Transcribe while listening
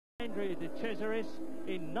Andrea de Cesaris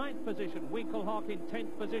in 9th position, Winkelhock in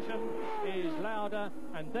 10th position is Lauda,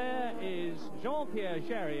 and there is Jean-Pierre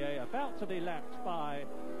Jarier about to be lapped by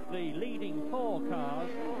the leading 4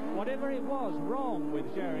 cars. Whatever it was wrong with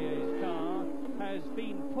Jarier's car has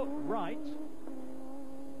been put right,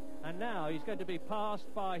 and now he's going to be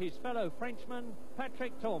passed by his fellow Frenchman,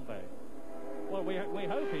 Patrick Tambay. Well, we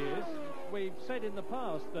hope he is. We've said in the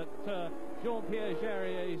past that Jean-Pierre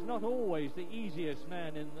Jarier is not always the easiest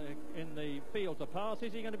man in the field to pass.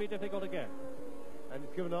 Is he going to be difficult again? And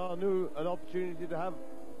it's given Arnoux an opportunity to have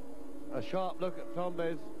a sharp look at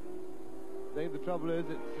Tambay's thing. The trouble is,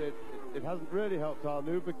 it hasn't really helped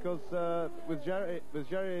Arnoux because with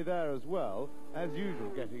Jarier there as well, as usual,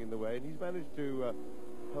 getting in the way, and he's managed to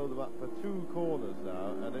hold them up for 2 corners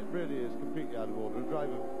now, and it really is completely out of order. A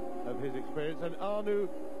driver of his experience, and Arnoux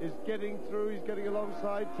is getting through, he's getting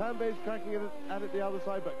alongside. Tambay's cracking at it the other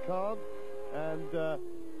side but can't, and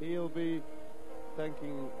he'll be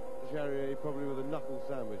thanking Jarier probably with a knuckle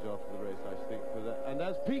sandwich after the race, I think, for that. And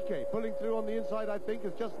as Piquet pulling through on the inside, I think,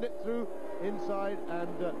 has just nipped through inside,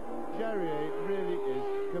 and Jarier really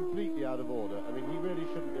is completely out of order. I mean, he really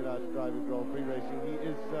shouldn't be allowed to drive in Grand Prix racing. He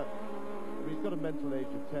is he's got a mental age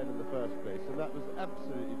of 10 in the first place, and that was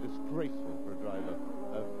absolutely disgraceful for a driver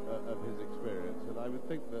of his experience. And I would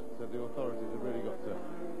think that the authorities have really got to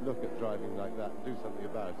look at driving like that and do something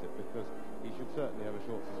about it, because he should certainly have a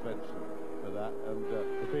short suspension for that, and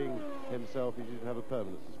for being himself, he should have a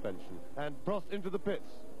permanent suspension. And Prost into the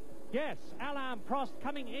pits. Yes, Alain Prost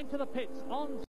coming into the pits on